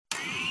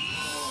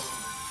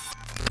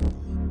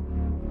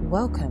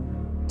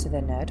Welcome to the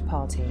Nerd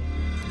Party.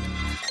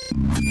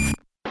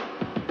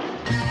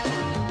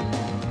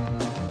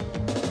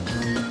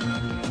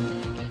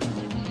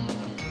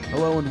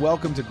 Hello and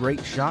welcome to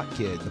Great Shot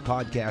Kid, the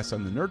podcast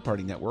on the Nerd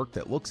Party Network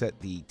that looks at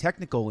the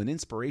technical and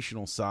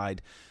inspirational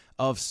side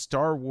of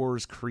Star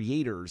Wars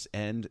creators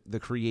and the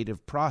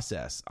creative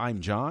process. I'm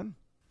John.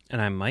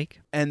 And I'm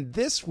Mike. And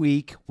this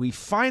week, we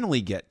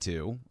finally get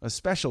to a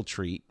special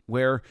treat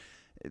where,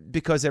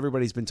 because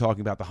everybody's been talking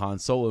about the Han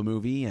Solo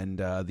movie and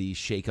the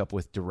shakeup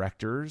with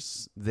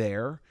directors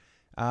there,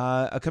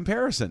 a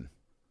comparison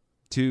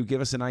to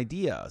give us an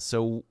idea.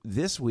 So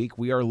this week,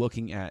 we are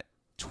looking at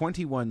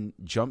 21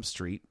 Jump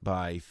Street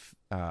by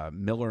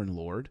Miller and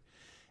Lord,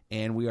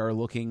 and we are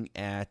looking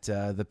at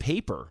The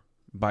Paper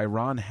by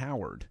Ron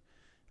Howard,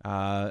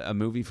 a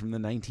movie from the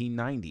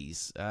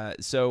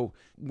 1990s. So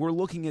we're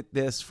looking at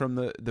this from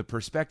the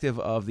perspective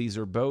of these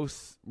are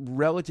both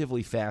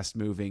relatively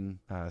fast-moving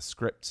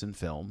scripts and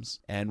films,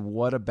 and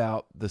what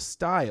about the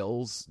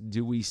styles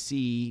do we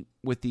see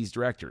with these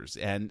directors?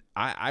 And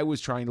I was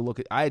trying to look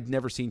at, I had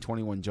never seen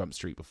 21 Jump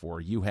Street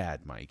before. You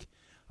had, Mike.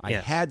 I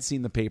Yes. had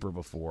seen The Paper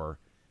before,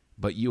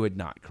 but you had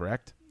not,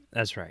 correct?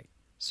 That's right.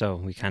 So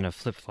we kind of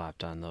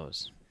flip-flopped on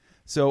those.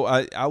 So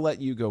I'll let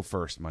you go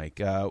first,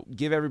 Mike.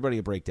 Give everybody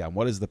a breakdown.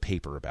 What is The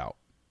Paper about?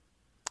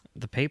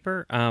 The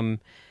Paper,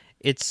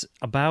 it's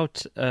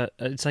about,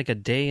 it's like a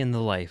day in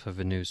the life of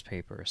a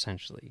newspaper,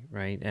 essentially,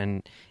 right?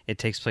 And it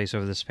takes place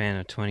over the span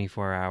of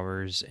 24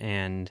 hours,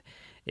 and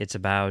it's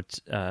about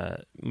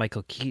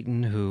Michael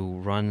Keaton, who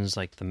runs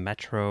like the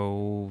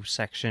Metro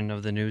section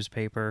of the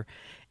newspaper,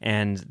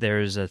 and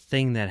there's a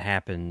thing that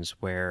happens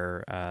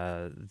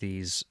where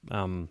these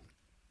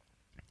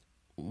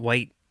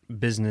white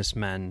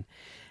businessmen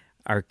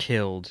are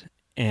killed,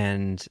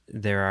 and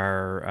there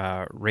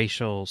are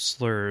racial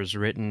slurs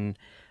written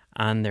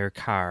on their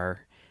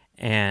car,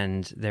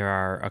 and there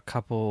are a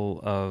couple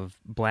of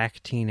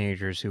black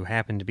teenagers who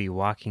happen to be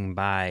walking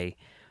by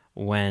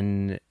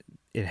when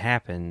it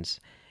happens,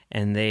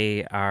 and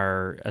they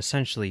are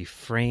essentially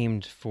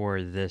framed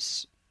for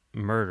this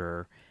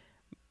murder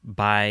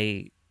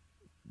by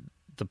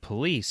the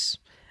police,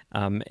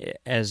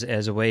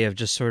 as a way of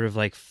just sort of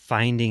like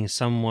finding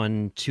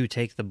someone to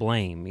take the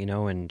blame, you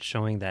know, and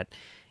showing that,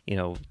 you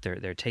know,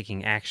 they're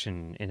taking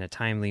action in a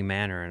timely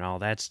manner and all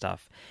that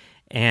stuff.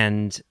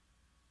 And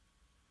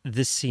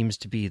this seems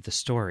to be the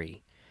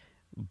story,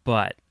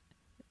 but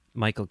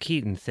Michael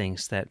Keaton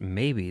thinks that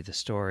maybe the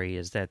story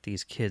is that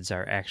these kids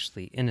are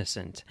actually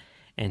innocent,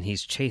 and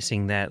he's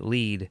chasing that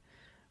lead,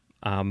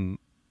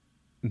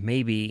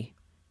 maybe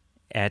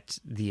at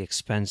the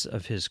expense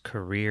of his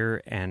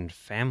career and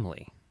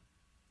family.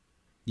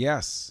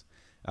 Yes.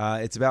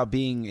 It's about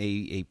being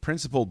a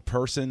principled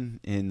person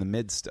in the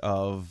midst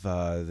of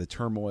the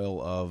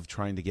turmoil of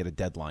trying to get a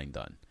deadline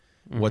done.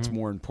 Mm-hmm. What's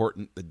more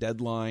important, the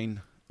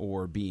deadline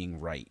or being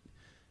right?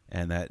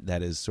 And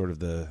that is sort of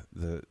the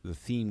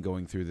theme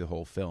going through the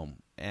whole film.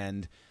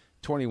 And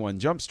 21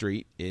 Jump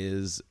Street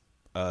is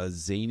a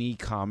zany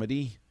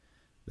comedy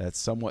that's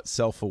somewhat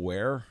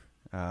self-aware,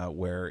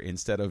 where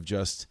instead of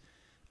just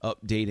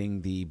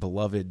updating the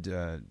beloved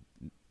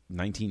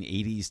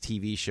 1980s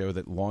TV show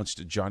that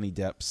launched Johnny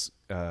Depp's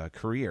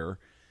career,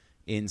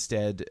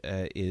 instead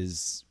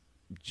is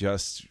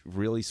just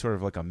really sort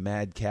of like a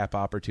madcap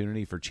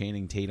opportunity for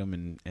Channing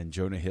Tatum and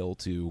Jonah Hill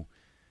to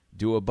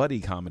do a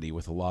buddy comedy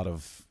with a lot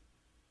of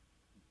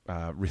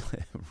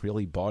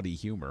really bawdy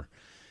humor.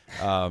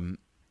 I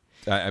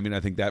mean, I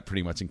think that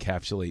pretty much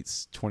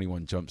encapsulates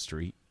 21 Jump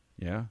Street.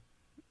 Yeah.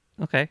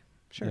 Okay.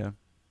 Sure. Yeah.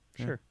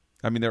 Sure.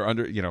 I mean,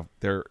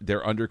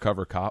 they're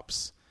undercover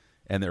cops,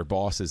 and their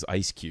boss is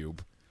Ice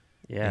Cube.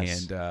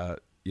 Yes. And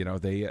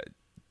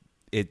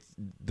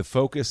the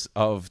focus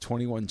of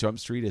 21 Jump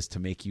Street is to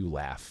make you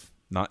laugh,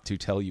 not to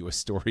tell you a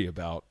story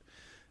about,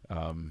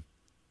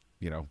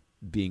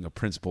 being a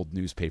principled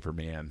newspaper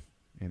man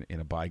in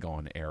a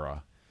bygone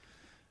era.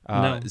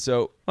 No.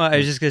 So, well, I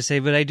was just going to say,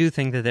 but I do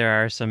think that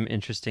there are some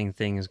interesting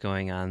things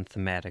going on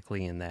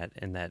thematically in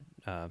that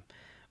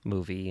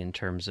movie in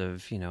terms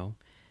of, you know,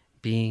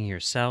 being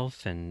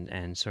yourself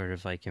and sort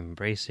of like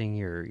embracing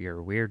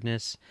your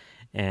weirdness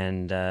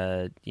and,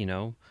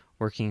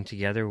 working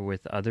together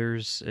with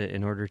others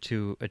in order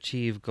to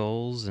achieve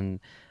goals and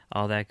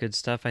all that good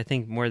stuff. I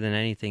think more than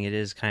anything, it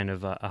is kind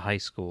of a high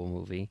school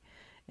movie.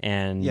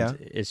 And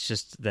It's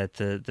just that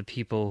the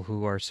people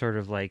who are sort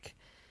of like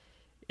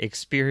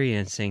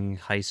experiencing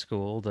high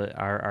school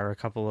are a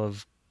couple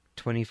of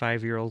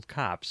 25-year-old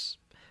cops,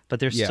 but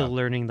they're still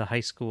learning the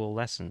high school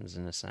lessons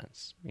in a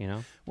sense, you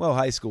know? Well,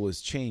 high school has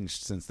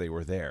changed since they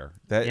were there.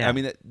 I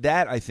mean,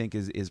 that I think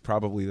is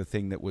probably the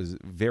thing that was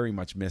very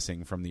much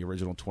missing from the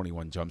original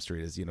 21 Jump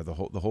Street is, you know, the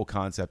whole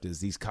concept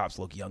is these cops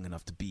look young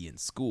enough to be in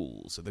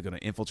school, so they're going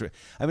to infiltrate.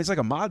 I mean, it's like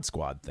a Mod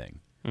Squad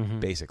thing,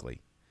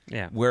 basically.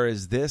 Yeah.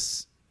 Whereas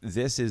this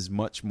is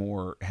much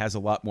more, has a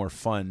lot more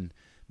fun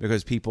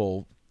because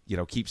people, you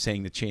know, keep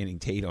saying to Channing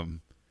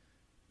Tatum,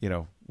 you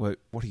know, what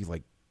are you,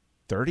 like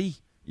 30?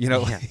 You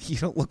know, you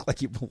don't look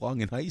like you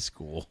belong in high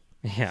school.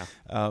 Yeah.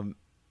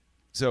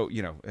 So,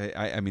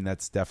 I mean,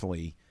 that's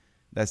definitely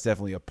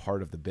a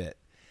part of the bit.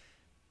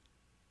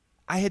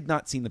 I had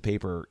not seen the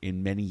paper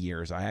in many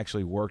years. I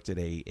actually worked at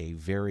a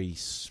very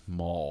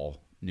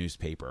small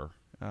newspaper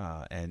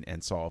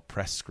and saw a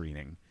press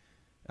screening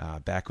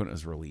back when it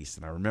was released,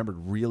 and I remembered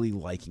really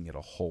liking it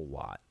a whole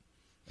lot.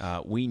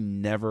 We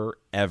never,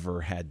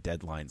 ever had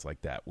deadlines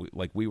like that.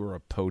 We were a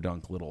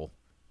podunk little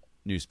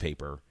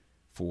newspaper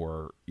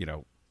for,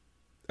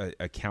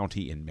 a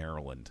county in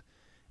Maryland.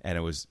 And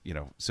it was,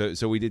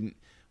 so we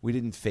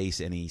didn't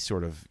face any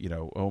sort of,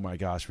 oh my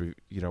gosh, we're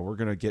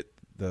going to get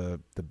the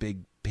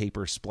big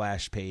paper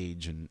splash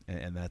page and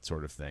that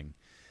sort of thing.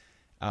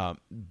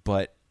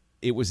 But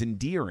it was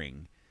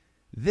endearing.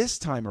 This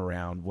time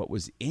around, what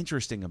was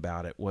interesting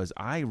about it was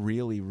I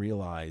really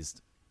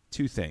realized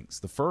two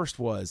things. The first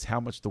was how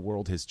much the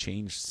world has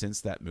changed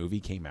since that movie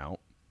came out.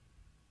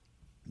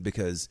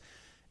 Because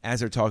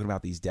as they're talking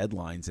about these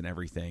deadlines and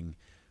everything,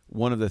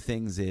 one of the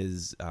things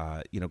is,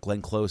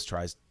 Glenn Close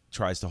tries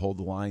to hold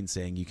the line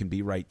saying, you can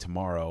be right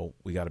tomorrow.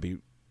 We got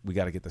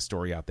to get the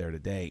story out there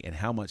today. And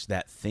how much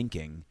that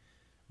thinking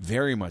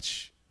very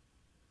much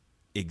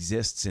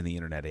exists in the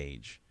internet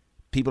age.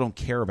 People don't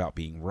care about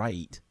being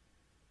right.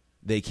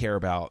 They care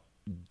about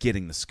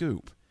getting the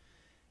scoop.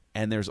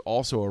 And there's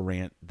also a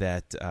rant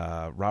that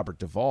Robert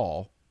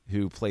Duvall,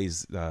 who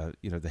plays the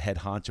head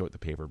honcho at the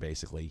paper,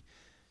 basically,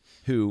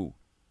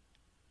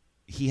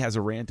 he has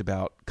a rant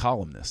about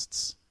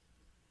columnists,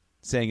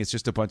 saying it's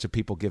just a bunch of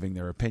people giving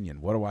their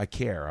opinion. What do I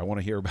care? I want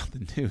to hear about the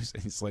news.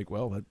 And he's like,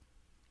 well,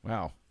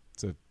 wow,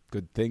 it's a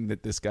good thing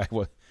that this guy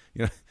was,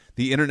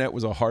 the internet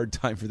was a hard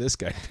time for this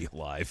guy to be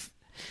alive.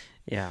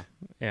 Yeah.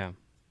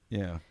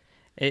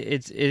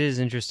 It is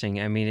interesting.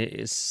 I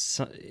mean,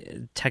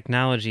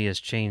 technology has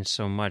changed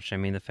so much. I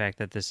mean, the fact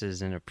that this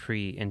is in a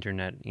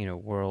pre-internet,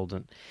 world,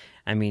 and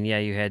I mean, yeah,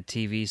 you had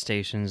TV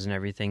stations and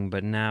everything,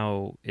 but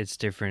now it's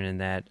different in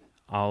that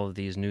all of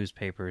these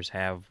newspapers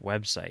have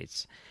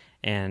websites,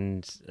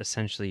 and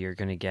essentially you're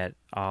going to get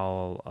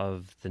all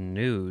of the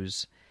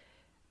news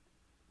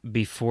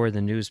before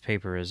the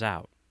newspaper is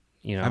out.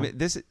 I mean,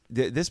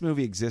 this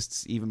movie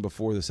exists even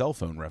before the cell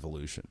phone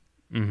revolution.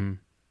 Mm-hmm.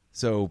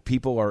 So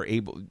people are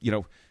able,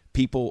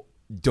 people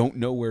don't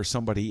know where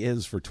somebody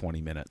is for 20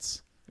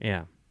 minutes.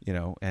 Yeah.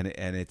 And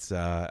it's,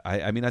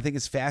 I mean, I think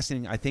it's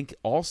fascinating. I think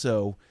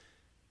also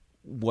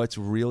what's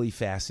really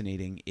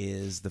fascinating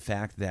is the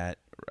fact that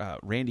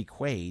Randy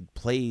Quaid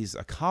plays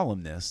a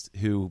columnist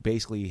who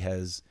basically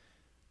has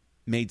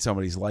made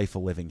somebody's life a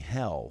living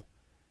hell.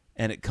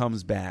 And it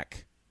comes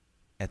back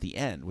at the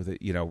end with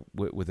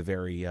with a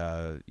very,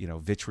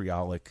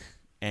 vitriolic,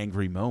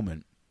 angry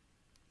moment,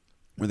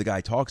 where the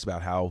guy talks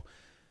about how,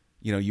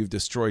 you've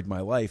destroyed my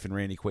life. And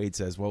Randy Quaid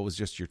says, well, it was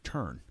just your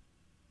turn.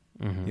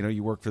 Mm-hmm.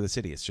 You work for the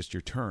city. It's just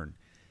your turn.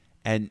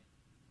 And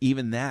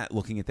even that,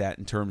 looking at that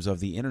in terms of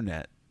the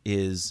internet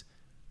is,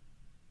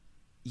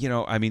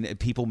 I mean,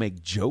 people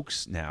make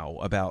jokes now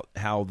about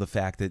how the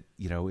fact that,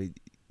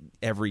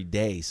 every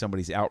day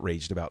somebody's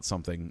outraged about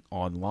something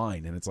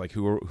online. And it's like,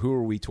 who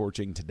are we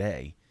torching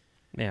today?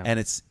 Yeah. And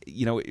it's,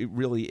 it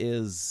really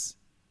is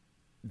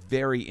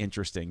very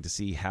interesting to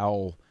see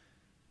how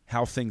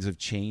things have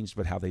changed,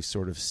 but how they've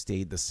sort of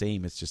stayed the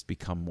same. It's just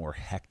become more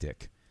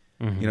hectic.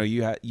 Mm-hmm.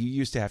 You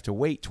used to have to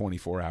wait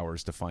 24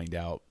 hours to find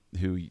out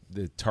who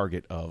the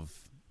target of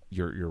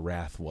your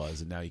wrath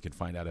was, and now you can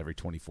find out every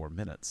 24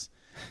 minutes.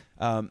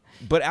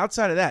 But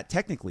outside of that,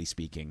 technically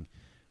speaking,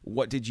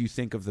 what did you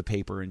think of the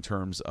paper in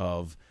terms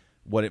of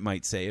what it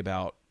might say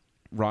about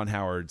Ron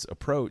Howard's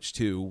approach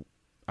to,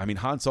 I mean,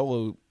 Han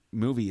Solo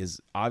movie is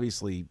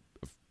obviously,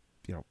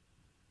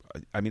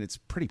 I mean, it's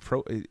pretty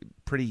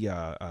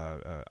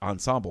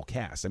ensemble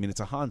cast. I mean, it's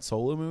a Han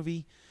Solo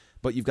movie,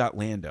 but you've got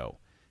Lando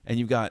and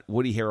you've got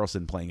Woody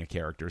Harrelson playing a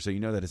character, so you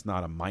know that it's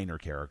not a minor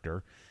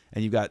character,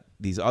 and you've got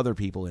these other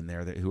people in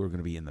there who are going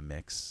to be in the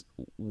mix.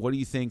 What do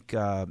you think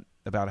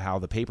about how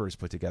the paper is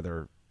put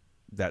together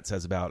that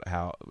says about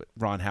how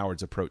Ron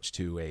Howard's approach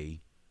to a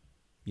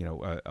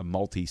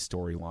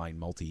multi-storyline,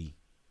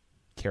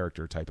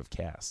 multi-character type of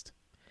cast?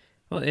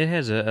 Well, it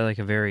has a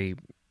very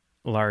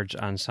large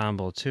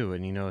ensemble too,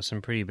 and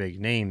some pretty big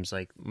names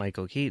like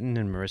Michael Keaton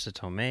and Marissa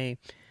Tomei,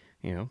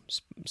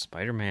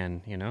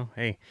 Spider-Man,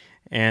 hey,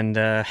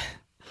 and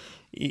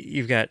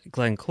you've got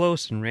Glenn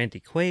Close and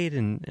Randy Quaid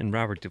and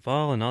Robert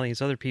Duvall and all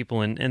these other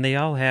people, and they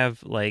all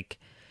have like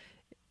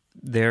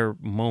their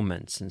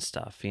moments and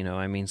stuff.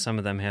 I mean, some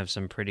of them have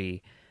some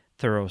pretty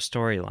thorough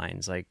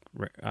storylines, like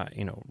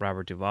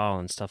Robert Duvall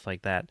and stuff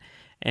like that,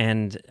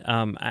 and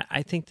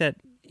I think that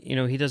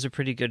he does a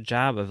pretty good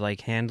job of like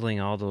handling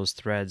all those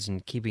threads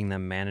and keeping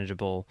them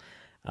manageable,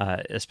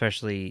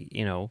 especially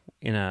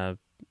in a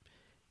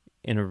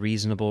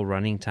reasonable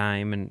running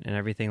time and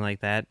everything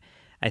like that.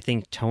 I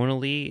think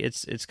tonally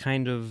it's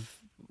kind of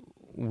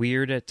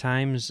weird at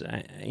times.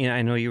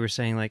 I know you were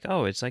saying like,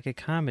 oh, it's like a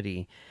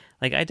comedy.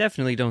 Like, I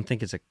definitely don't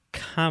think it's a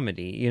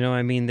comedy.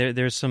 I mean,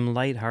 there's some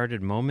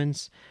lighthearted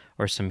moments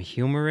or some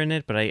humor in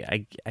it, but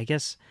I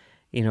guess,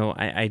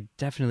 I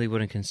definitely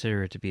wouldn't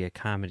consider it to be a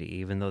comedy,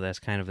 even though that's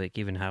kind of like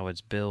even how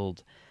it's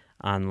billed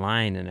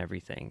online and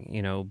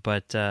everything,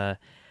 but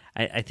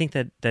I think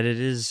that it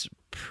is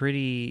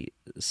pretty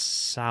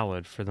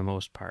solid for the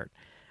most part.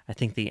 I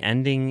think the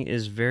ending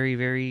is very,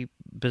 very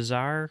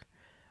bizarre,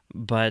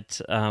 but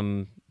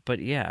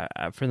yeah,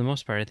 for the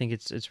most part, I think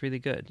it's really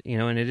good,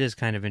 and it is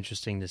kind of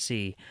interesting to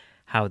see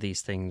how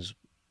these things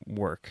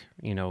work,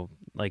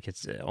 like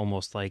it's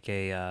almost like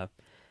a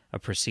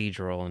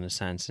procedural in a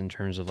sense in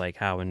terms of like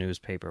how a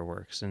newspaper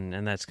works,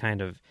 and that's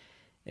kind of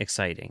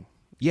exciting.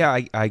 Yeah,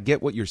 I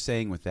get what you're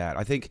saying with that.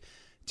 I think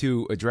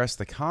to address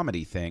the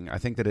comedy thing, I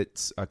think that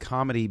it's a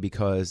comedy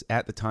because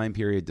at the time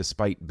period,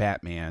 despite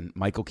Batman,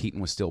 Michael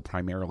Keaton was still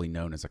primarily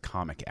known as a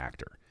comic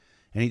actor.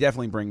 And he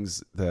definitely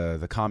brings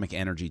the comic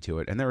energy to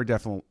it. And there are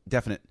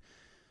definite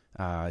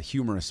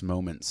humorous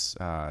moments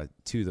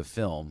to the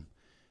film.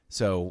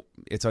 So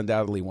it's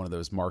undoubtedly one of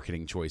those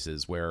marketing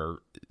choices where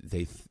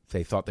they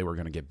thought they were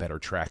going to get better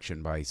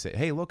traction by saying,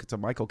 hey, look, it's a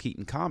Michael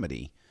Keaton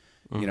comedy.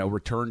 Mm-hmm.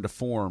 Return to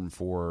form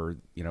for,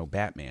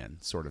 Batman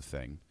sort of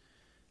thing.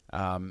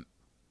 With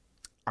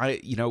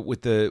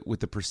the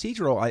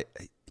procedural,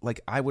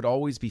 I would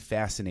always be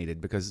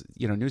fascinated because,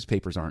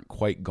 newspapers aren't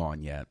quite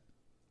gone yet,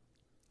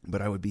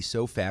 but I would be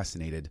so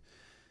fascinated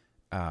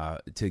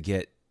to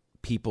get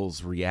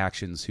people's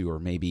reactions who are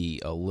maybe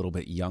a little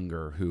bit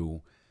younger,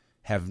 who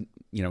have,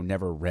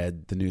 never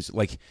read the news.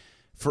 Like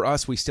for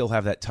us, we still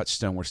have that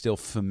touchstone. We're still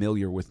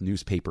familiar with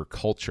newspaper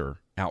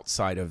culture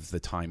outside of the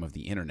time of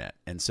the internet.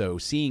 And so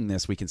seeing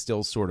this, we can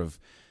still sort of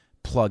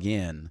plug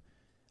in.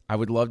 I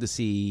would love to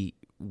see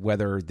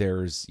whether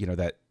there's,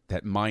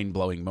 that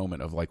mind-blowing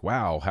moment of like,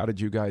 wow, how did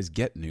you guys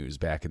get news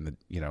back in the,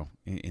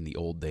 in the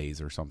old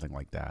days or something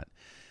like that.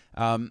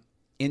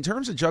 In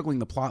terms of juggling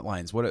the plot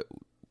lines,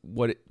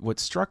 what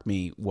struck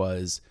me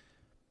was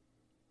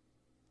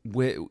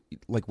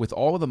with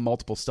all of the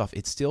multiple stuff,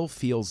 it still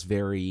feels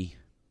very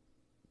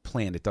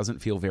planned. It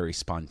doesn't feel very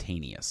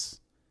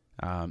spontaneous.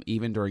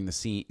 Even during the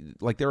scene,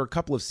 like there are a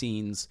couple of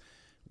scenes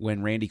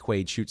when Randy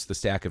Quaid shoots the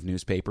stack of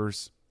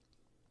newspapers,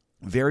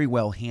 very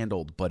well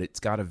handled, but it's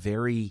got a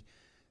very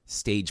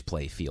stage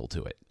play feel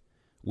to it,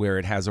 where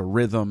it has a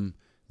rhythm.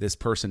 This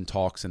person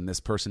talks and this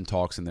person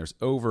talks, and there's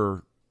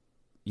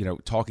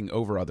talking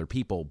over other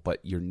people, but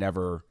you're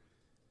never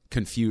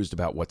confused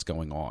about what's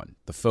going on.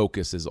 The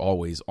focus is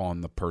always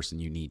on the person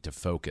you need to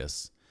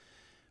focus,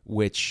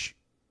 which,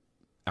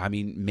 I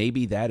mean,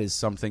 maybe that is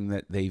something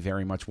that they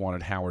very much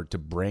wanted Howard to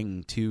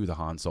bring to the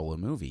Han Solo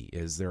movie.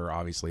 Is there are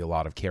obviously a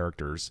lot of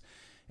characters,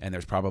 and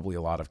there's probably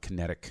a lot of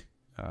kinetic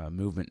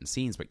movement and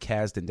scenes, but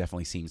Kasdan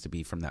definitely seems to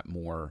be from that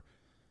more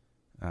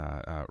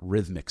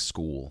rhythmic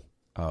school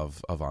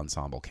of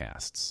ensemble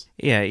casts.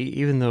 Yeah,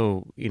 even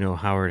though,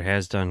 Howard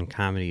has done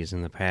comedies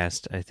in the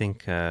past, I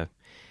think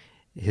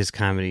his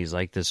comedies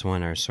like this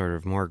one are sort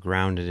of more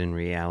grounded in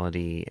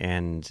reality,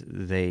 and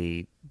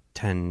they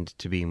tend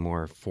to be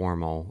more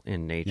formal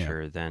in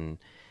nature than,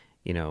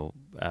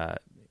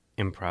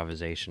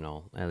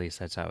 improvisational. At least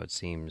that's how it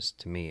seems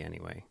to me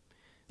anyway.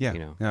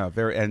 Yeah,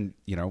 very, and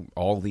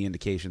all the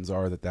indications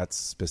are that that's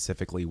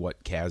specifically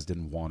what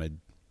Kasdan wanted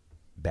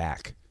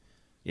back.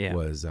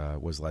 Was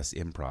less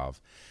improv,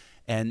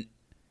 and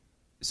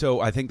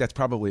so I think that's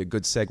probably a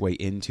good segue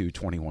into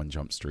 21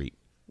 Jump Street.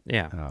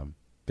 Yeah,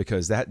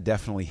 because that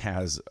definitely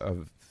has a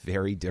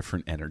very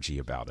different energy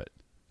about it.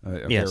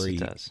 Yes, it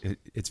does.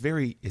 It's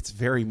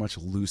very much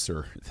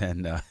looser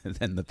than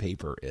the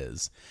paper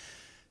is.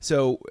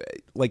 So,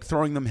 like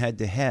throwing them head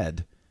to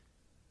head.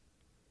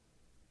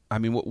 I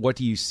mean, what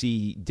do you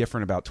see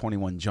different about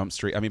 21 Jump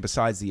Street? I mean,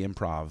 besides the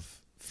improv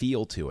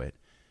feel to it,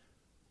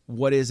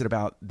 what is it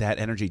about that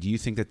energy? Do you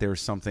think that there's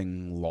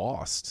something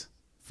lost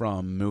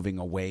from moving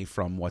away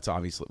from what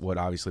obviously would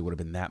have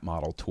been that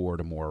model toward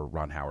a more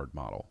Ron Howard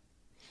model?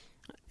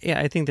 Yeah,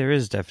 I think there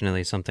is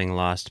definitely something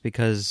lost,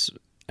 because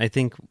I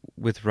think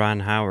with Ron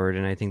Howard,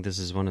 and I think this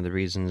is one of the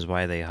reasons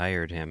why they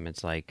hired him,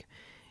 it's like,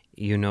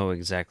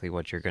 exactly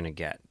what you're going to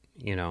get,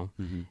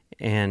 Mm-hmm.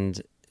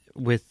 And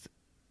with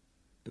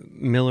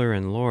Miller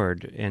and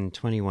Lord and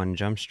 21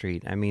 Jump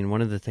Street, I mean,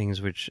 one of the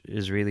things which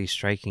is really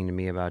striking to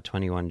me about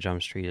 21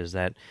 Jump Street is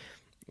that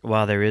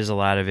while there is a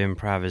lot of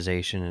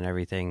improvisation and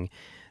everything,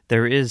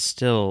 there is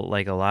still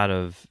like a lot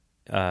of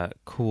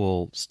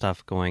cool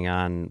stuff going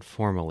on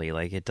formally.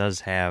 Like it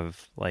does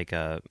have like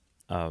a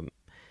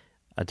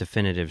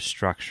definitive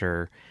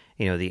structure.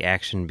 The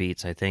action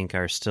beats, I think,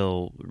 are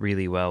still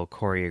really well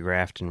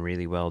choreographed and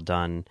really well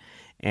done.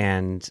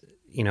 And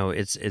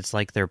it's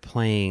like they're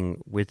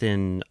playing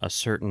within a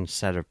certain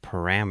set of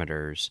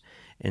parameters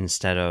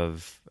instead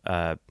of,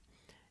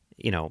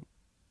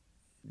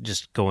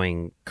 just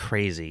going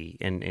crazy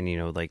and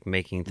like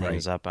making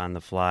things up on the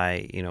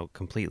fly,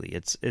 completely.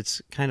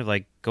 It's kind of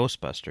like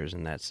Ghostbusters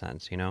in that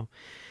sense,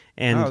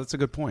 And that's a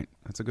good point.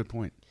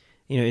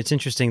 It's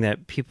interesting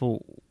that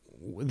people,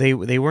 they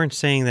weren't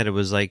saying that it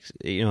was like,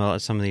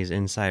 some of these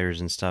insiders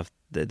and stuff,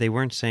 they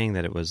weren't saying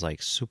that it was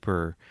like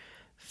super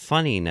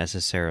funny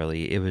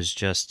necessarily. It was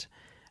just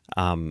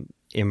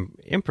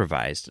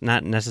improvised,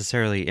 not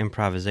necessarily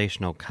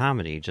improvisational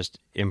comedy, just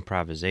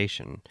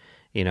improvisation,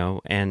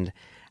 and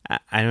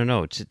I don't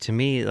know. To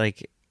me,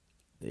 like,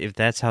 if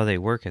that's how they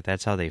work, if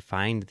that's how they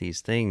find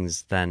these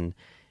things, then,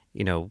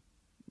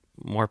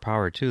 more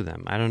power to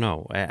them. I don't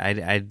know.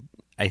 I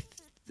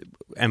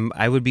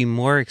would be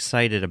more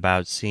excited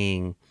about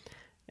seeing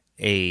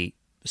a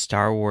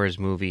Star Wars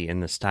movie in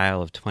the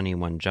style of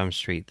 21 Jump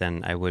Street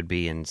than I would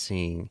be in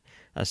seeing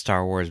a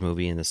Star Wars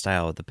movie in the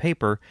style of The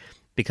Paper,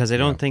 because I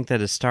don't think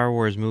that a Star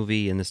Wars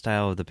movie in the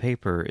style of The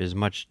Paper is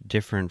much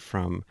different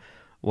from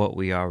what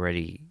we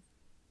already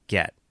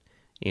get,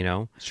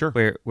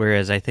 Sure.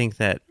 Whereas I think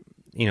that,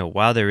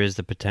 while there is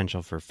the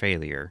potential for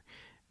failure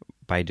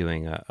by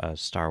doing a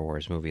Star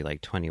Wars movie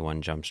like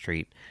 21 Jump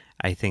Street,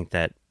 I think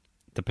that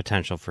the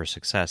potential for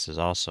success is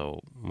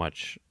also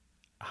much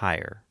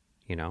higher,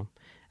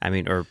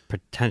 or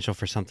potential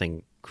for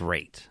something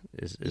great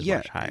is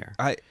much higher.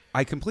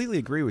 I completely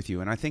agree with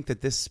you, and I think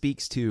that this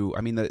speaks to,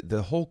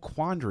 the whole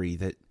quandary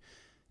that,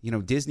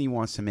 Disney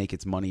wants to make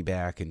its money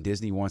back, and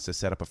Disney wants to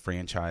set up a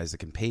franchise that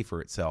can pay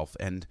for itself,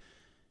 and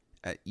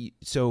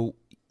so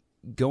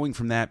going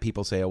from that,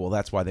 people say, oh, well,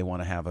 that's why they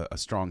want to have a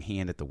strong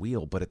hand at the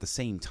wheel, but at the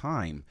same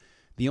time,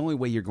 the only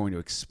way you're going to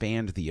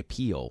expand the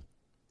appeal,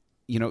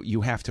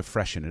 you have to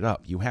freshen it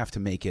up. You have to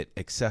make it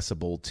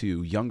accessible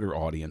to younger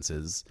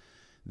audiences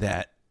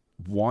that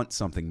want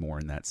something more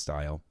in that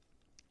style.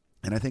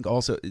 And I think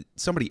also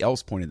somebody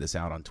else pointed this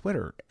out on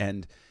Twitter,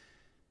 and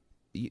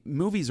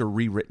movies are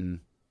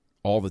rewritten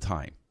all the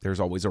time.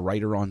 There's always a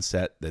writer on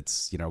set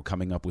that's,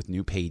 coming up with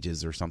new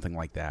pages or something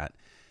like that.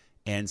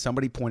 And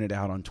somebody pointed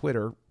out on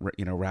Twitter,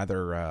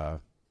 rather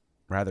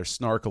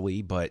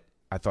snarkily, but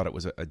I thought it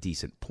was a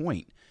decent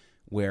point,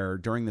 where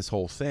during this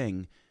whole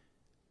thing,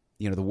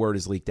 the word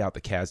is leaked out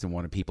that Kasdan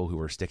wanted people who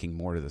were sticking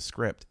more to the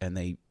script, and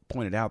they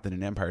pointed out that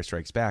in Empire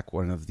Strikes Back,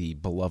 one of the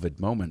beloved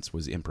moments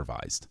was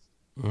improvised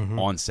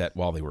on set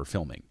while they were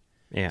filming.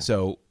 Yeah.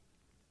 So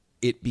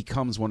it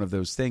becomes one of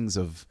those things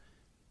of,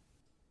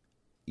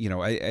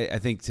 I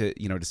think to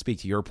speak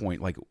to your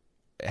point, like,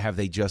 have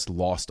they just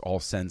lost all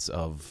sense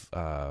of,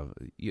 are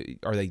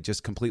they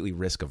just completely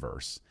risk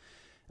averse?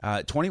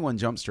 21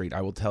 Jump Street,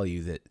 I will tell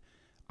you that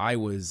I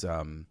was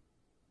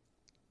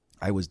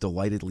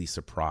delightedly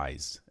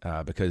surprised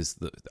because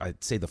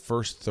I'd say the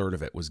first third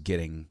of it was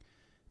getting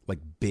like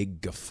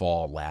big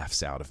guffaw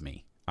laughs out of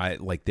me. I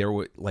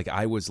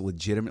was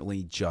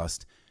legitimately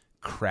just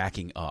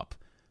cracking up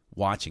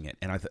watching it,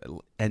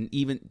 and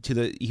even to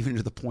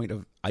the point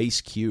of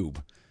Ice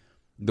Cube,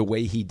 the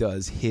way he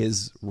does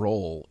his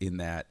role in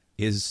that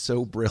is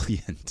so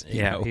brilliant.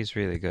 He's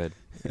really good.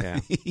 Yeah,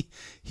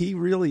 he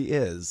really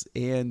is.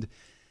 And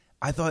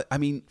I thought,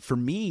 for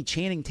me,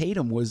 Channing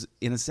Tatum was,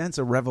 in a sense,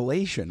 a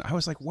revelation. I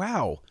was like,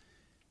 wow.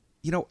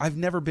 I've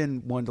never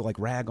been one to like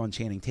rag on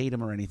Channing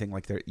Tatum or anything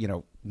like that.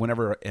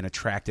 Whenever an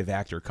attractive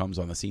actor comes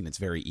on the scene, it's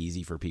very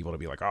easy for people to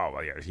be like, oh,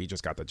 well, yeah, he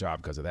just got the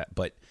job because of that.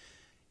 But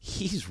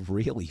he's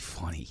really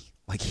funny.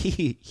 Like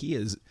he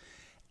is.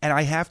 And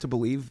I have to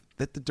believe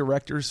that the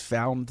directors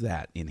found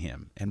that in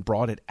him and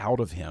brought it out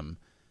of him.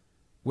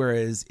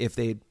 Whereas if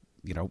they'd,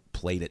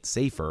 played it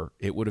safer,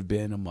 it would have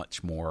been a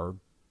much more,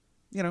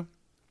 it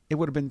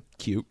would have been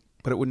cute,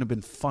 but it wouldn't have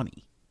been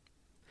funny.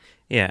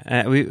 Yeah,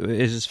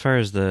 as far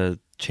as the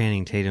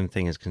Channing Tatum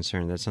thing is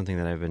concerned, that's something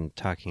that I've been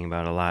talking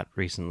about a lot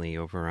recently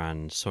over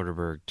on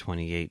Soderbergh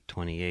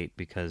 2828,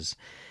 because,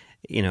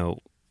 in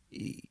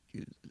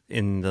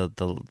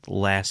the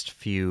last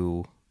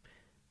few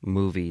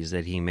movies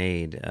that he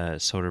made,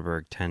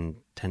 Soderbergh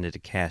tended to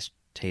cast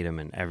Tatum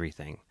in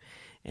everything.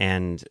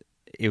 And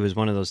it was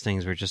one of those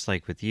things where, just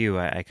like with you,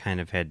 I kind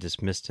of had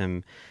dismissed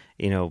him,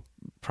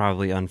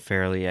 probably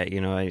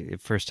unfairly.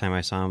 First time I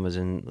saw him was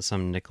in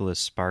some Nicholas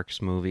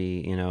Sparks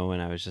movie,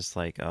 and I was just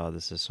like, oh,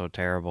 this is so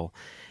terrible.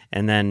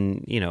 And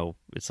then,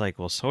 it's like,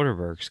 well,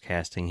 Soderbergh's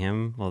casting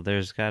him. Well,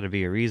 there's got to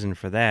be a reason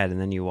for that. And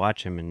then you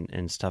watch him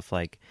in stuff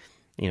like,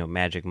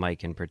 Magic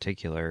Mike in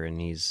particular, and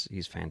he's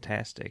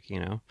fantastic,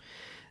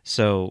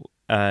 So,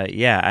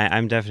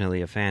 I'm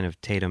definitely a fan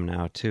of Tatum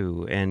now,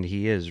 too, and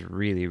he is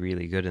really,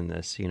 really good in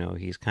this.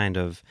 He's kind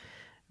of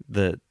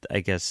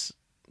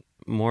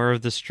more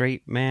of the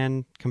straight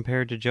man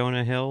compared to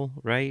Jonah Hill,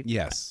 right?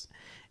 Yes.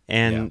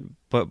 And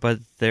but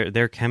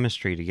their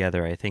chemistry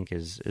together, I think,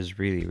 is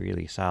really,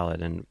 really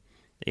solid. And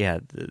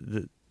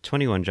the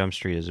 21 Jump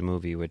Street is a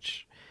movie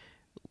which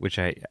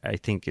I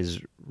think is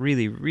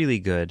really, really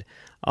good.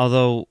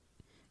 Although,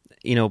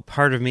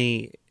 part of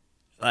me,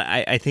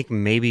 I think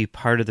maybe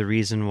part of the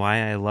reason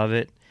why I love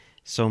it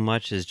so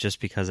much is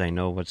just because I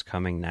know what's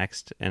coming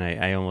next, and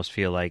I almost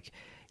feel like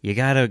you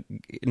gotta,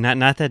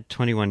 not that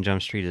 21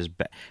 Jump Street is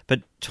bad,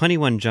 but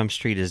 21 Jump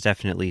Street is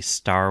definitely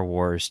Star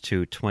Wars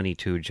to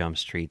 22 Jump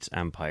Street's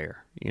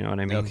Empire. You know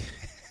what I mean? Okay.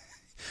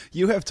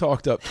 You have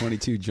talked up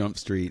 22 Jump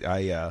Street.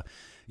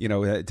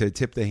 To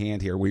tip the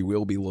hand here, we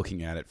will be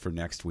looking at it for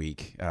next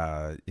week,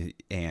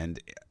 and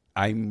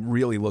I'm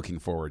really looking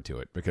forward to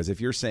it, because if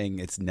you're saying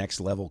it's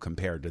next level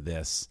compared to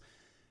this,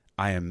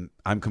 I'm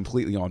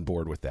completely on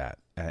board with that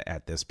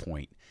at this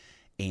point.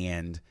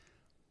 And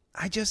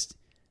I just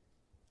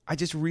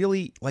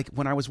really, like,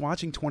 when I was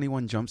watching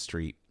 21 Jump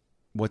Street,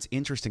 what's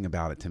interesting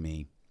about it to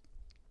me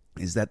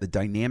is that the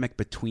dynamic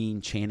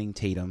between Channing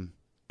Tatum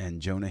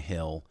and Jonah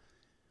Hill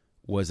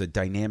was a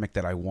dynamic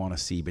that I want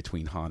to see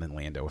between Han and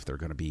Lando if they're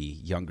going to be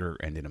younger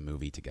and in a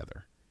movie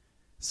together.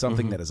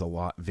 Something that is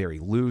very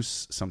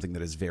loose, something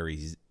that is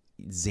very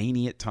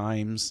zany at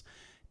times,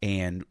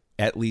 and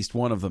at least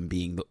one of them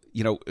being,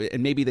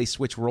 and maybe they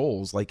switch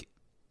roles, like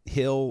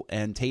Hill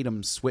and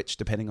Tatum switch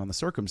depending on the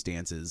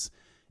circumstances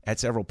at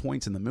several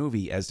points in the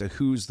movie as to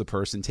who's the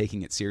person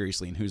taking it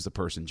seriously and who's the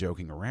person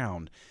joking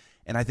around.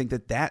 And I think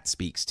that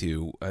speaks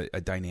to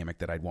a dynamic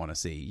that I'd want to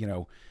see,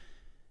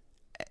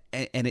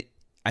 and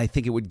I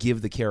think it would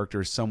give the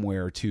characters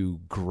somewhere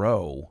to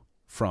grow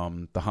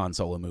from the Han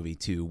Solo movie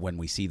to when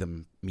we see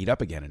them meet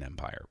up again in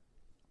Empire.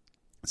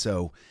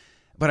 So,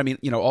 but I mean,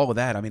 all of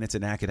that, I mean, it's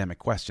an academic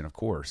question, of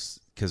course,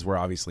 because we're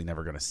obviously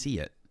never going to see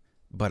it.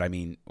 But I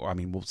mean,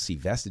 we'll see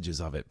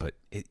vestiges of it, but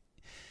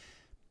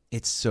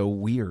it's so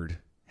weird.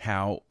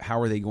 How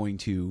are they going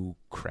to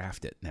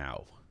craft it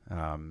now?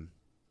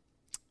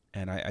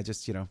 And I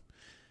just, I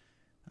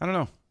don't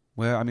know.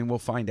 Well, I mean, we'll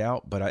find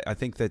out, but I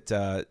think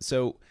that,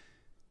 so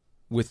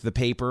with the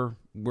paper,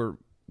 we're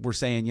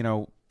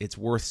saying, it's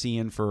worth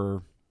seeing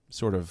for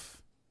sort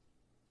of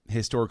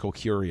historical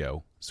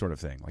curio sort of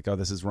thing. Like, oh,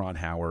 this is Ron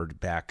Howard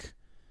back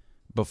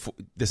before,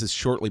 this is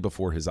shortly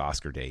before his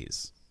Oscar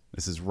days.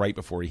 This is right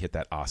before he hit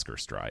that Oscar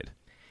stride.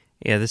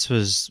 Yeah, this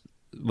was,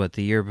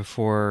 the year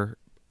before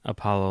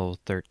Apollo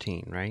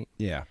 13, right?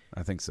 Yeah,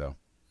 I think so.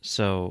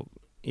 So,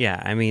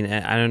 yeah, I mean,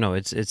 I don't know.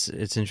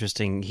 It's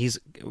interesting. He's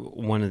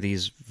one of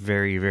these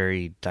very,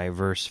 very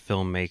diverse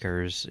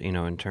filmmakers,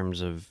 in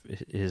terms of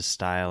his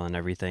style and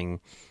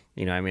everything.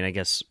 I mean, I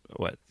guess,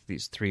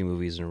 these 3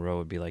 movies in a row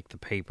would be like The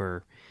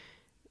Paper,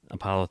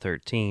 Apollo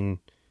 13,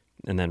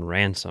 and then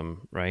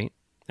Ransom, right?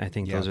 I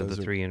think those are the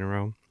 3 in a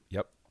row.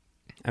 Yep.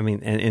 I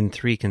mean, and in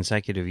 3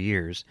 consecutive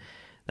years.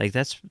 Like,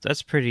 that's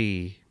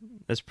pretty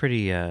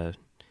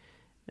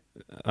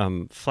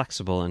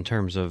flexible in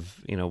terms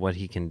of, what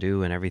he can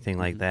do and everything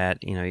like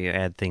that. You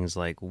add things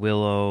like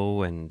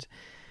Willow and,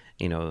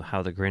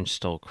 How the Grinch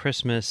Stole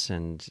Christmas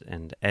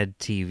and Ed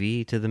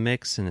TV to the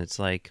mix, and it's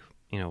like,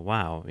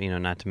 wow,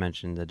 not to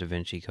mention the Da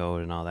Vinci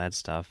Code and all that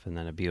stuff, and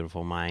then A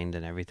Beautiful Mind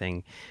and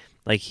everything.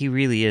 Like, he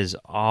really is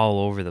all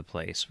over the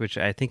place, which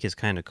I think is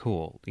kind of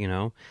cool,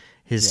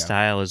 His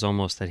style is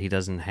almost that he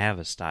doesn't have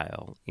a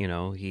style,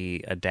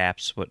 he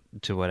adapts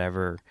to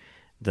whatever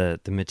the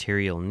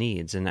material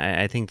needs. And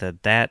I think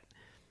that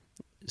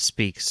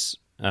speaks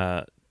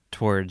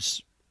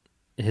towards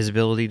his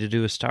ability to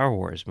do a Star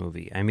Wars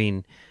movie. I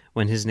mean,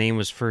 when his name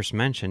was first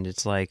mentioned,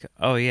 it's like,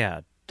 oh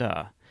yeah,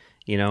 duh.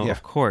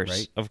 Of course,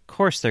 right? Of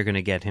course they're going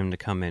to get him to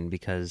come in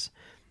because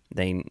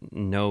they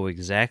know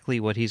exactly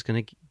what he's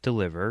going to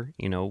deliver,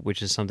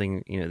 which is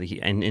something,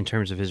 and in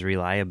terms of his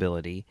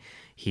reliability,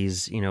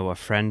 he's, a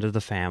friend of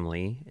the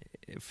family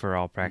for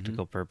all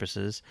practical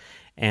purposes.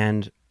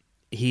 And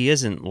he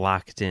isn't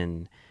locked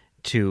in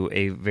to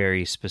a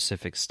very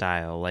specific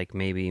style like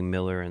maybe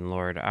Miller and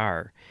Lord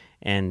are.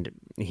 And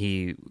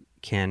he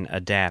can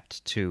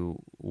adapt to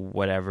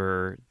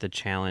whatever the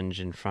challenge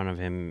in front of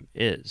him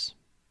is,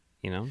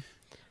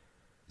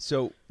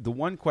 So the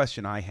one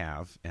question I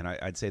have, and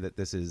I'd say that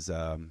this is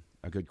a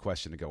good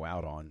question to go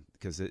out on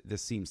because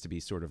this seems to be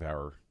sort of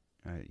our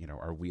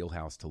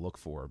wheelhouse to look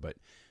for. But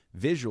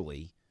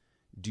visually,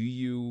 do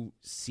you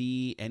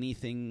see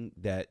anything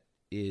that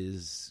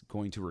is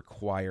going to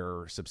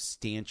require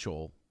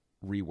substantial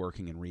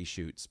reworking and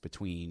reshoots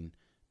between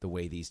the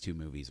way these 2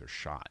 movies are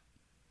shot?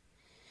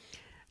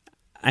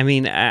 I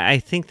mean, I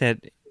think that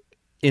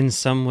in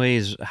some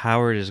ways,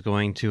 Howard is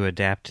going to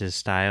adapt his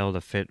style to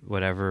fit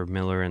whatever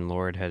Miller and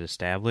Lord had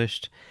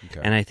established.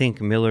 Okay. And I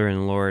think Miller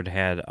and Lord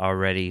had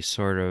already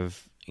sort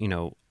of,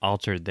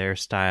 altered their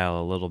style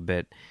a little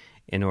bit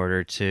in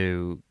order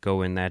to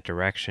go in that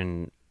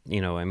direction.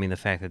 I mean, the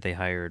fact that they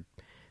hired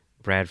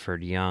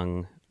Bradford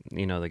Young,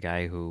 the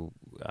guy who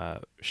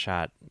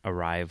shot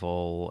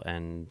Arrival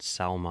and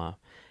Selma,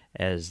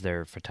 as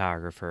their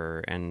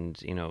photographer, and,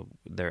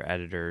 their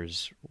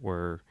editors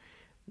were...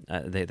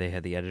 They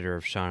had the editor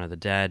of Shaun of the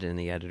Dead and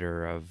the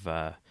editor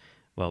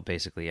of,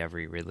 basically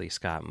every Ridley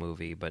Scott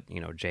movie, but,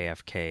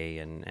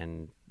 JFK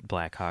and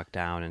Black Hawk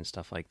Down and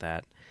stuff like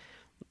that.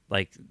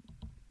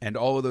 And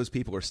all of those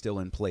people are still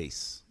in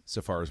place,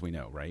 so far as we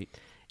know, right?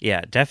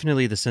 Yeah,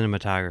 definitely the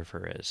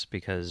cinematographer is,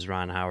 because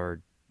Ron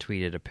Howard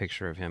tweeted a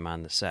picture of him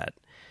on the set.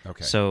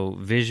 Okay. So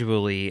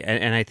visually,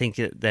 and I think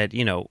that,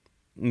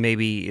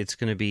 maybe it's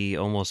going to be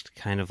almost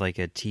kind of like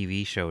a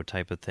TV show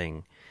type of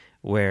thing,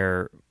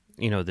 where...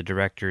 the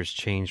directors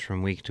change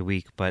from week to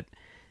week, but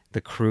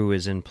the crew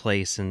is in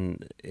place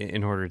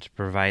in order to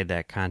provide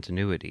that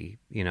continuity,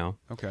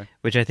 Okay.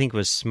 Which I think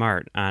was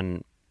smart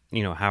on,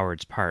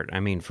 Howard's part. I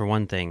mean, for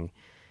one thing,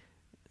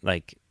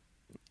 like,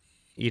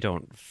 you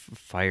don't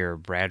fire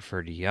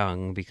Bradford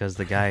Young because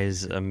the guy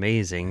is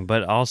amazing,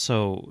 but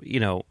also,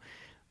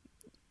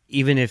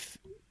 even if,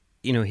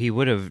 he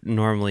would have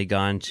normally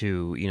gone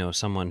to,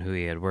 someone who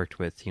he had worked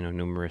with,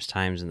 numerous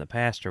times in the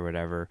past or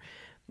whatever.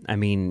 I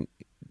mean,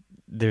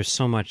 there's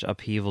so much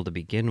upheaval to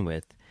begin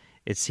with.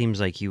 it seems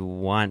like you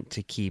want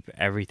to keep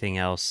everything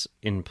else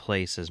in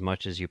place as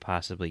much as you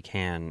possibly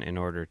can in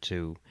order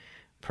to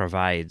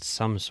provide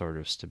some sort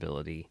of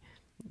stability,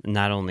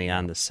 not only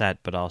on the set,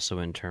 but also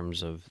in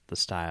terms of the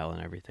style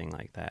and everything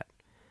like that.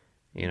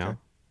 You know?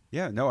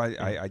 Yeah, no,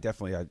 I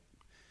definitely,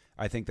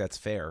 I think that's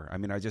fair. I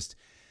mean, I just,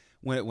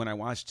 when I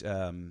watched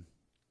The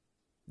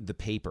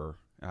Paper,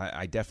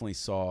 I definitely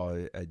saw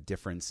a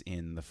difference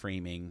in the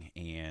framing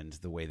and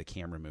the way the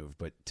camera moved.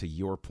 But to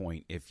your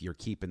point, if you're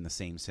keeping the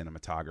same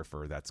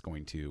cinematographer, that's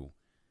going to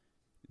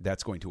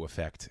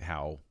affect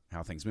how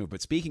things move.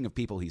 But speaking of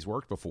people he's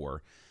worked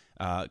before,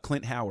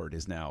 Clint Howard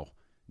is now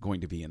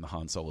going to be in the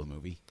Han Solo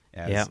movie,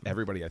 as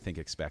everybody I think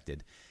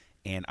expected.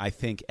 And I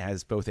think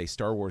as both a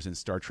Star Wars and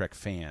Star Trek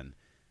fan,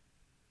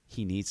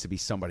 he needs to be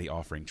somebody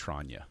offering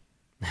Tranya.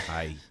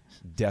 I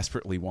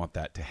desperately want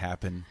that to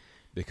happen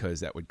because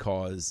that would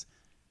cause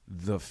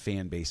the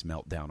fan base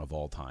meltdown of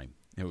all time.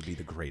 It would be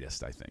the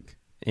greatest, I think.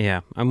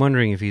 Yeah, I'm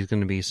wondering if he's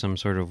going to be some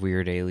sort of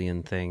weird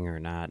alien thing or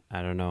not.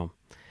 I don't know.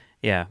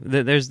 Yeah,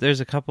 there's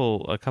a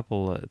couple.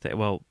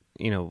 Well,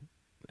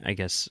 I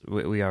guess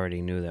we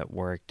already knew that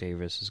Warwick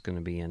Davis is going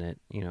to be in it.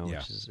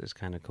 Which is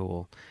kind of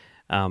cool.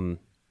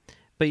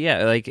 But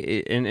yeah, like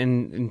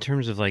in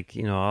terms of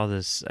all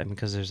this, I mean,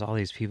 because there's all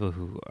these people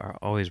who are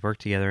always work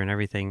together and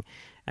everything.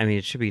 I mean,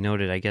 it should be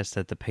noted, I guess,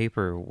 that The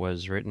Paper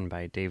was written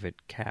by David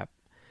Koepp,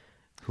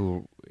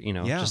 who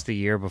just the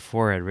year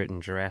before had written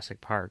Jurassic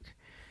Park.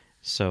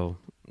 So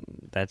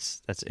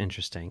that's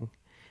interesting.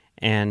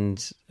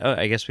 And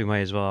I guess we might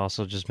as well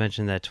also just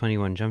mention that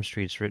 21 Jump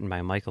Street's written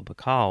by Michael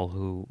Bacall,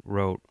 who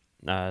wrote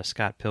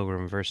Scott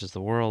Pilgrim versus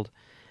the World.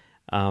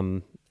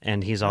 And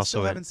he's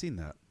also... I haven't seen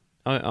that.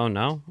 Oh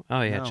no?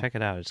 Oh yeah, no. Check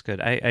it out. It's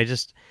good.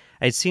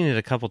 I'd seen it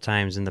a couple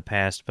times in the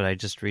past, but I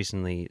just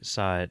recently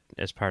saw it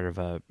as part of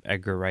a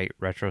Edgar Wright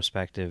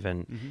retrospective,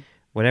 and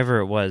whatever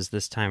it was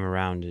this time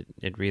around,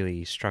 it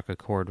really struck a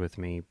chord with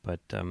me.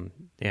 But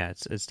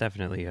it's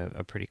definitely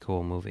a pretty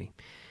cool movie.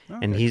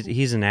 Okay, and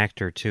he's an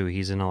actor too.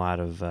 He's in a lot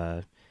of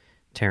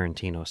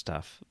Tarantino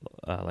stuff,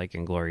 like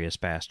Inglourious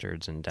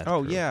Bastards and Death Proof.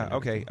 Oh yeah,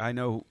 okay. I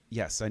know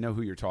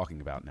who you're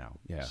talking about now.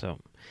 Yeah. So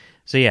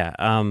yeah.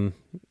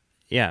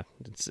 Yeah,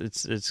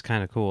 it's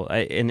kind of cool,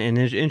 and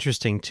it's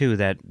interesting too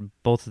that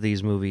both of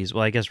these movies.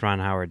 Well, I guess Ron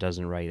Howard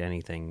doesn't write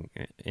anything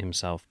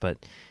himself,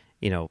 but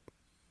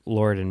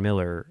Lord and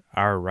Miller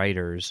are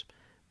writers,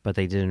 but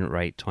they didn't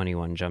write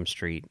 21 Jump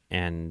Street,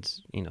 and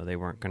they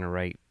weren't going to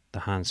write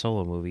the Han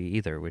Solo movie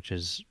either, which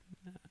is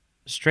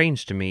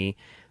strange to me.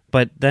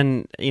 But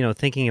then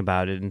thinking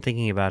about it and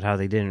thinking about how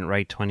they didn't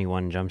write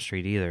 21 Jump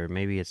Street either,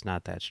 maybe it's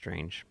not that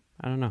strange.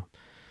 I don't know.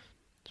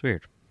 It's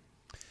weird.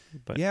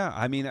 But yeah,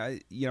 I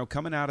mean,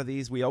 coming out of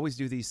these, we always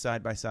do these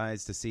side by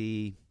sides to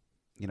see,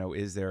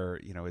 is there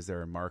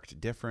a marked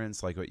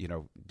difference, like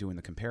doing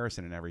the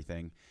comparison and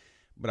everything.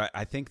 But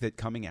I think that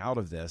coming out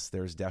of this,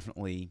 there's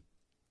definitely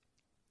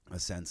a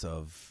sense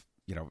of,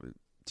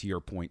 to your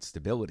point,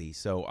 stability.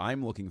 So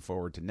I'm looking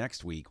forward to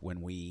next week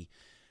when we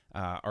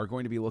are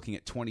going to be looking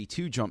at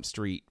 22 Jump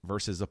Street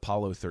versus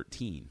Apollo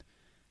 13,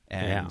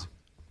 and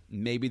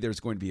maybe there's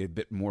going to be a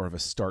bit more of a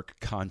stark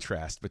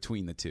contrast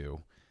between the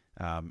two.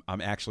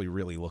 I'm actually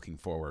really looking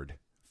forward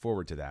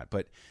to that.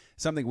 But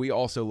something we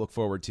also look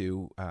forward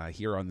to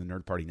here on the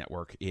Nerd Party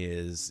Network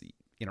is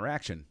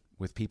interaction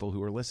with people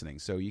who are listening.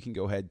 So you can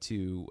go ahead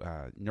to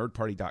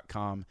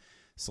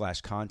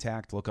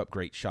nerdparty.com/contact, look up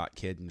Great Shot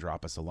Kid and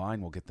drop us a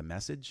line. We'll get the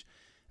message.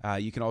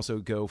 You can also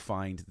go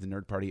find the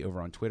Nerd Party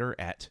over on Twitter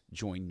at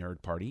Join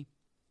Nerd Party.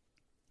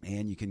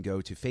 And you can go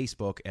to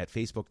Facebook at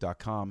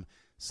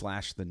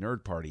facebook.com/the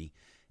Nerd Party.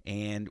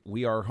 And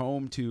we are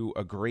home to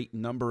a great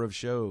number of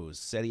shows: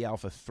 SETI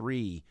Alpha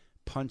 3,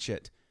 Punch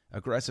It,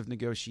 Aggressive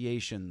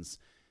Negotiations,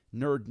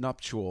 Nerd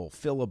Nuptial,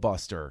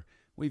 Filibuster.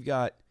 We've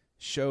got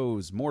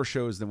more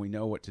shows than we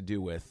know what to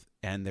do with,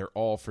 and they're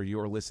all for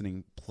your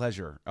listening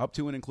pleasure, up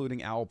to and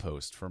including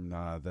Owlpost from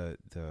the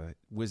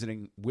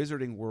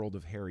Wizarding World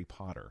of Harry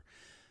Potter.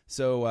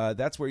 So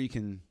that's where you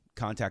can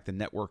contact the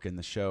network and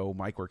the show.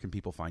 Mike, where can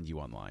people find you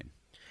online?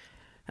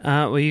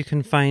 Well, you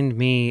can find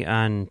me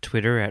on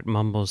Twitter at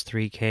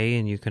Mumbles3K,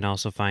 and you can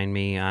also find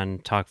me on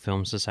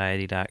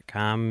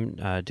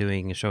TalkFilmSociety.com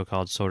doing a show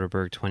called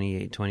Soderbergh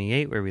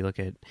 2828, where we look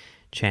at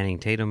Channing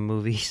Tatum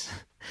movies.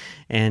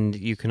 And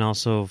you can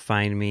also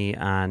find me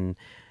on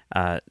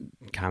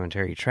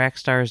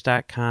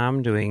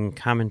CommentaryTrackStars.com doing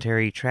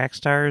Commentary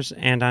Trackstars,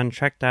 and on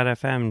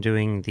Trek.fm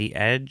doing The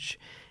Edge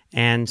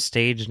and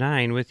Stage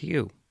 9 with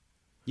you.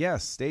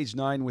 Yes, Stage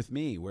 9 with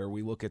me, where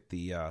we look at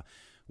the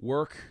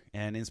work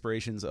and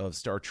inspirations of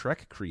Star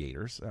Trek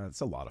creators.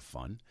 It's a lot of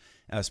fun,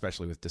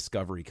 especially with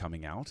Discovery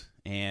coming out.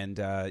 And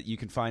you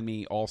can find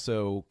me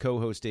also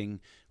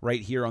co-hosting right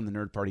here on the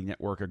Nerd Party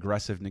Network,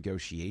 Aggressive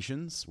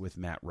Negotiations with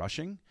Matt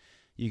Rushing.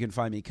 You can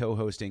find me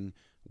co-hosting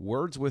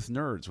Words with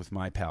Nerds with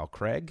my pal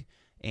Craig.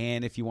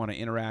 And if you want to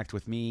interact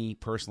with me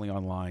personally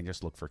online,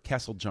 just look for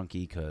Kessel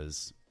Junkie,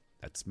 because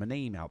that's my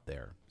name out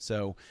there.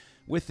 So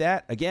with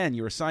that, again,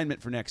 your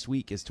assignment for next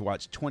week is to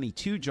watch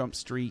 22 Jump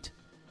Street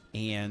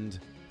and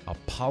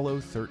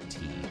Apollo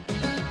 13.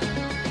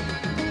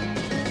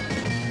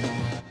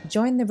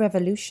 Join the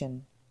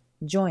revolution.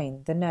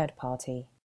 Join the Nerd Party.